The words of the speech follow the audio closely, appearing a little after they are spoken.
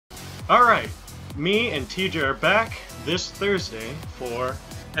Alright, me and TJ are back this Thursday for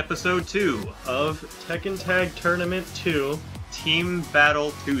Episode 2 of Tekken Tag Tournament 2 Team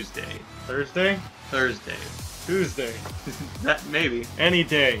Battle Tuesday. Thursday? Thursday. Tuesday. That maybe. Any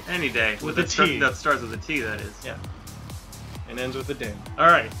day. Any day. With a T. That starts with a T, that is. Yeah. And ends with a day.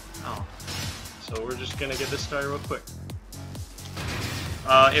 Alright. Oh. So we're just gonna get this started real quick.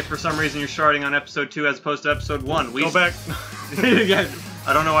 If for some reason you're starting on episode 2 as opposed to episode 1, Go back. Yeah,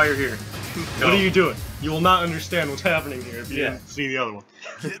 I don't know why you're here. Go. What are you doing? You will not understand what's happening here if you didn't see the other one.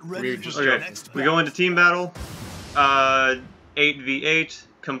 Get ready just for the Okay, next we go into team battle, 8v8,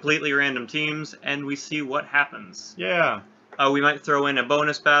 completely random teams, and we see what happens. Yeah. We might throw in a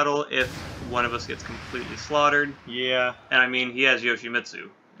bonus battle if one of us gets completely slaughtered. Yeah. And I mean, he has Yoshimitsu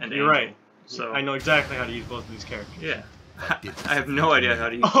and You're Angel, right. So I know exactly how to use both of these characters. yeah. I have no idea how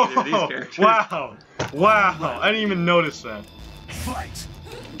to use either of these characters. Wow. Wow. I didn't even notice that. fight.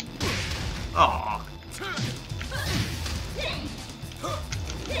 Aww.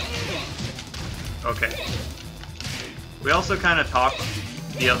 Okay. We also kind of talked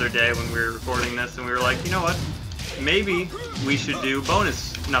the other day when we were recording this, and we were like, you know what? Maybe we should do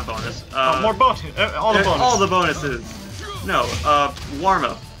not bonus. More bonus. All the bonus. All the bonuses. No,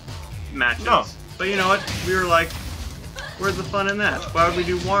 warm-up matches. No. But you know what? We were like, where's the fun in that? Why would we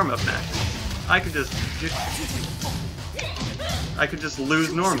do warm-up matches? I could just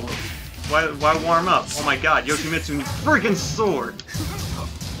lose normally. Why warm up? Oh my god, Yoshimitsu freaking sword!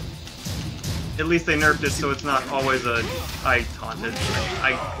 At least they nerfed it so it's not always a I taunted.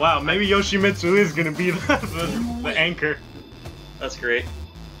 Wow, maybe Yoshimitsu is gonna be the anchor. That's great.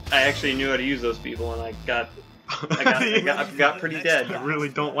 I actually knew how to use those people and I got pretty dead. I really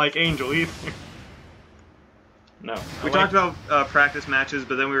don't like Angel either. No. We talked about practice matches,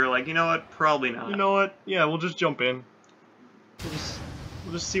 but then we were like, you know what? Probably not. You know what? Yeah, we'll just jump in.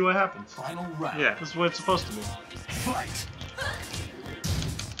 We'll just see what happens. Final round. Yeah. This is what it's supposed to be. Fight.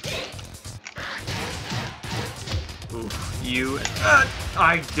 Oof.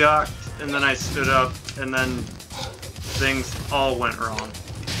 I ducked, and then I stood up, and then things all went wrong.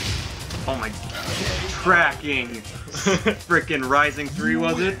 Oh my... Tracking! Frickin' Rising 3,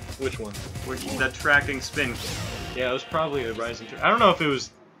 was it? Which one? That tracking spin. Yeah, it was probably a Rising 3. I don't know if it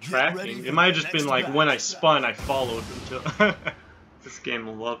was tracking. It might have just been like when I spun, I followed until... This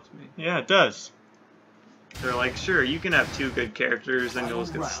game loves me. Yeah, it does. They're like, sure, you can have 2 good characters, and you'll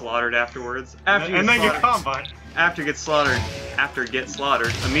just get slaughtered afterwards. And then get combine. After get slaughtered,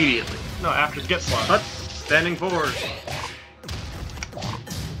 immediately. No, after get slaughtered. But, standing forward.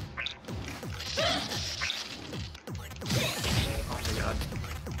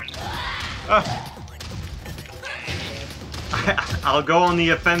 I'll go on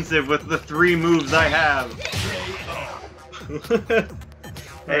the offensive with the 3 moves I have.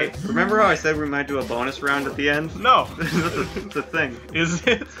 Hey, remember how I said we might do a bonus round at the end? No. That's the thing. Is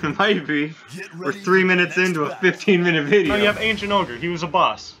it? It might be. We're 3 minutes into a 15-minute video. No, you have Ancient Ogre. He was a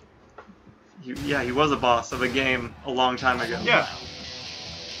boss. Yeah, he was a boss of a game a long time ago. Yeah.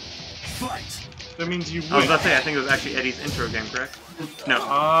 Fight. That means you win. I was about to say, I think it was actually Eddie's intro game, correct? No.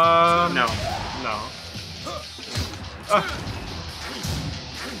 No. No.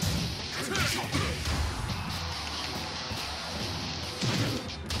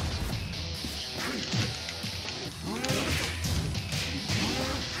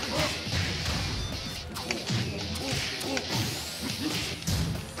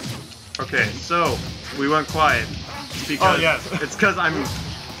 Okay, so we went quiet. Because yes. It's because I'm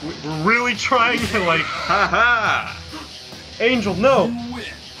We're really trying to like... haha. Angel, no!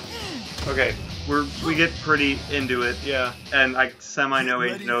 Okay, we get pretty into it. Yeah. And I semi-know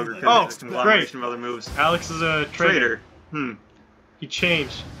Agent Ogre because it's a conglomeration of other moves. Alex is a traitor. He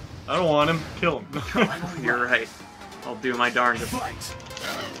changed. I don't want him. Kill him. You're right. I'll do my darndest.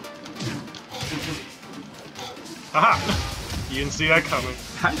 Haha! You didn't see that coming.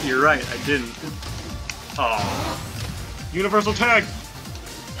 You're right, I didn't. Oh. Universal tag!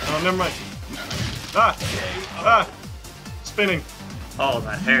 Oh, never mind. Spinning. Oh,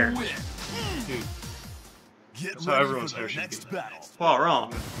 that hair. Dude. That's how everyone's hair should be. Well,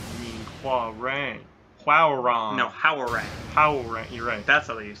 wrong. I mean, Huarang. Huarang. No, Howrang. Huarang, you're right. That's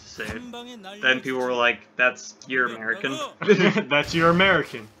how they used to say it. Then people were like, you're American. That's your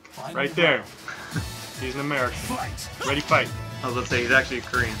American. Right there. He's an American. Ready, fight. I was about to say, he's actually a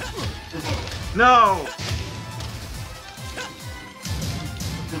Korean. No!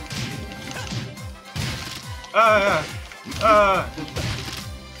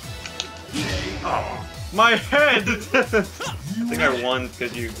 Oh, my head! I think I won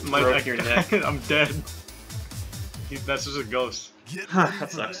because you broke your neck. I'm dead. That's just a ghost.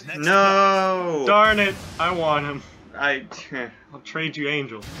 That sucks. No! Darn it! I want him. I'll trade you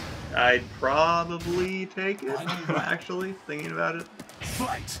Angel. I'd probably take it, actually, thinking about it.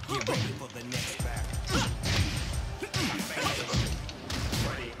 Fight!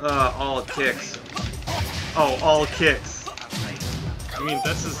 All kicks. Oh, all kicks. I mean,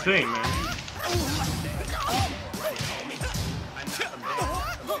 that's his thing, man.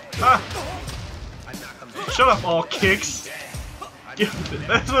 Ah! Shut up, all kicks!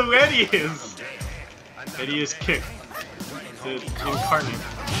 That's what Eddie is! Eddie is kick. The incarnate.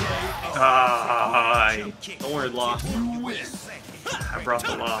 Don't worry, Law. I brought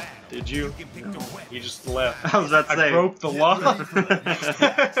the law. Did you? No. You just left. I was about to say. I broke the law. Oh,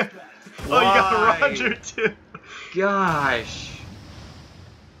 you got the Roger too. Gosh.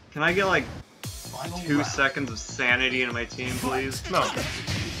 Can I get like 2 seconds of sanity in my team, please? No.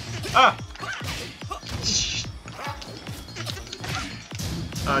 Ah!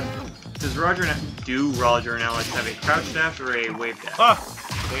 Do Roger and Alex have a crouch dash or a wave dash? Ah!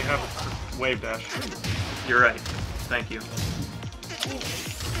 They have a wave dash. You're right. Thank you.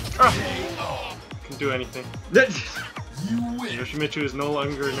 Ah! Can do anything. Yoshimitsu is no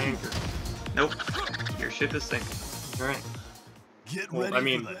longer an anchor. Nope. Your ship is sinking. Alright. Get Well, ready I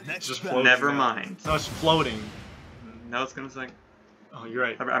mean, for the it's next just battle. floating. Never now. mind. No, it's floating. No, it's gonna sink. Oh, you're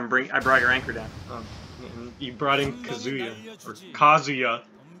right. I brought your anchor down. You brought in Kazuya. Or Kazuya.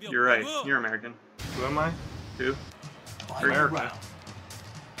 You're right. You're American. Who am I? Who? Final America. round.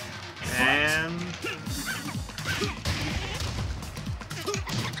 And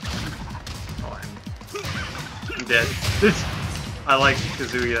I'm dead. I like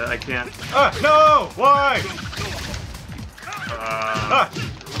Kazuya. I can't. Ah! No! Why?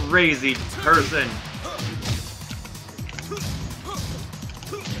 Crazy person.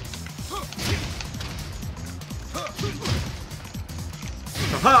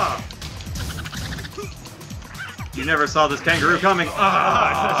 Aha! You never saw this kangaroo coming.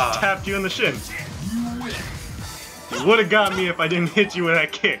 I just tapped you in the shin. You would have got me if I didn't hit you with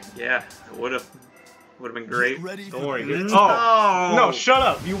that kick. Yeah, it would have been great. Get ready for Don't worry. the next Oh no! Shut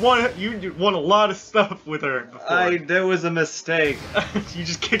up! You won a lot of stuff with her before. That was a mistake. You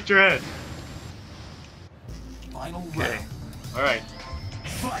just kicked her head. final Okay. round. All right.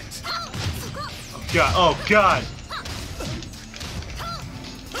 Fight! Oh god! Oh god!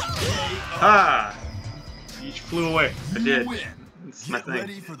 Ah! Each flew away. I did. Win. It's my Get thing.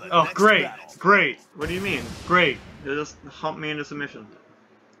 ready for the Oh next great! battle. Great! What do you mean? Great! They just hump me into submission.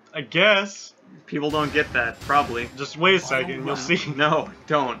 I guess. People don't get that, probably. Just wait a second, you'll see. No,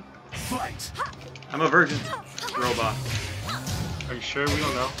 don't. Fight! I'm a virgin robot. Are you sure? We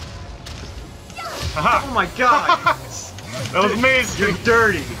don't know. Aha! Oh my god! That was amazing! You're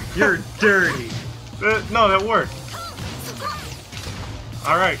dirty! You're dirty! No, that worked.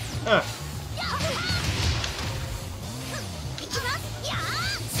 Alright.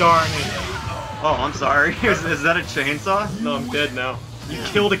 Darn it. Oh, I'm sorry. Is that a chainsaw? No, I'm dead now. You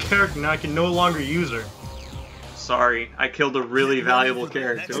killed a character, now I can no longer use her. Sorry, I killed a really valuable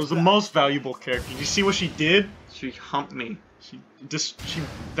character. It was the most valuable character. Did you see what she did? She humped me.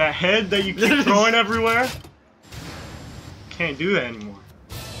 That head that you keep throwing everywhere? Can't do that anymore.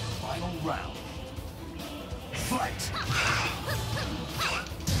 Final round. Fight!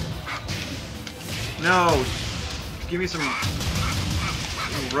 No! Give me some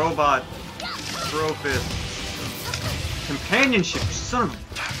robot throw fist. Companionship, son of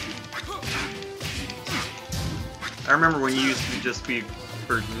a... I remember when you used to just be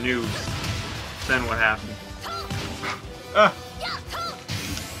for noobs. Then what happened?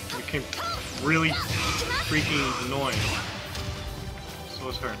 It became really freaking annoying. So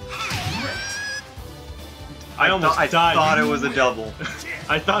was her. I almost died. I thought it was a double.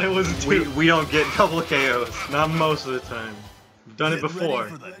 I thought it was a two. We don't get double KOs. Not most of the time. I've done it Get ready before.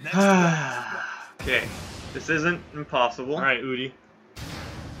 for the next battle. Okay, this isn't impossible. Alright, Udi.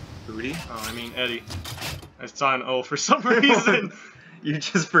 Booty. Oh, I mean Eddie. I saw an O for some reason. You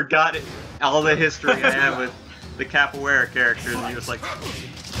just forgot all the history I have with the capoeira characters, and you're just like,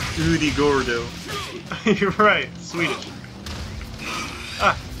 Udi Gordo. You're right. Swedish.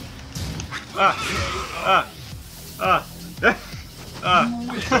 Ah. Ah. Ah. Ah. Ah.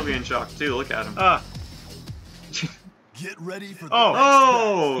 He's still being shocked too, look at him. Ah. Get ready for the Oh.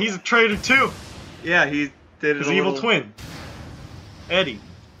 Oh! He's a traitor too. Yeah, he did it His a evil little... twin. Eddie.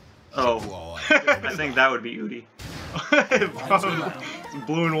 Oh. I think that would be Udi. Probably. It's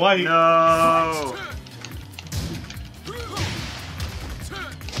blue and white. No!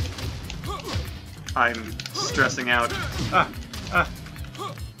 I'm stressing out. Ah. Ah.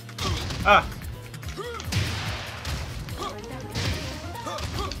 Ah.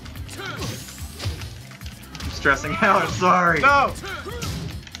 stressing out. I'm sorry. No!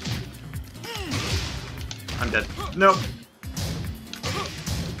 I'm dead. Nope.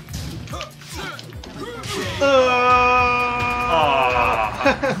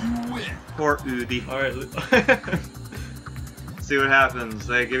 Aww. You win. Poor Udi. Alright. See what happens.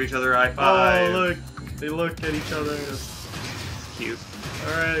 They give each other a high Oh, five. look. They look at each other. It's cute.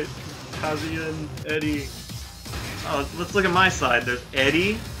 Alright. Kazuya and Eddie. Oh, let's look at my side. There's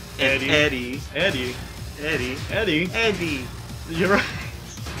Eddie and Eddie. Eddie. Eddie. Eddie. Eddie. You're right.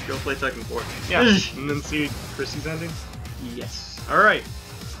 Go play Tekken 4. Yeah. And then see Chrissy's ending. Yes. Alright.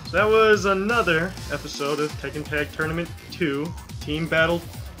 So that was another episode of Tekken Tag Tournament 2. Team Battle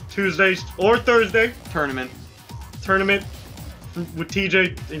Tuesdays or Thursday. Tournament. Tournament with TJ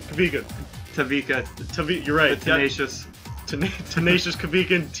and Kawika. Tavika. You're right. The Tenacious. Tenacious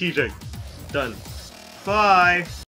Kawika and TJ. Done. Bye.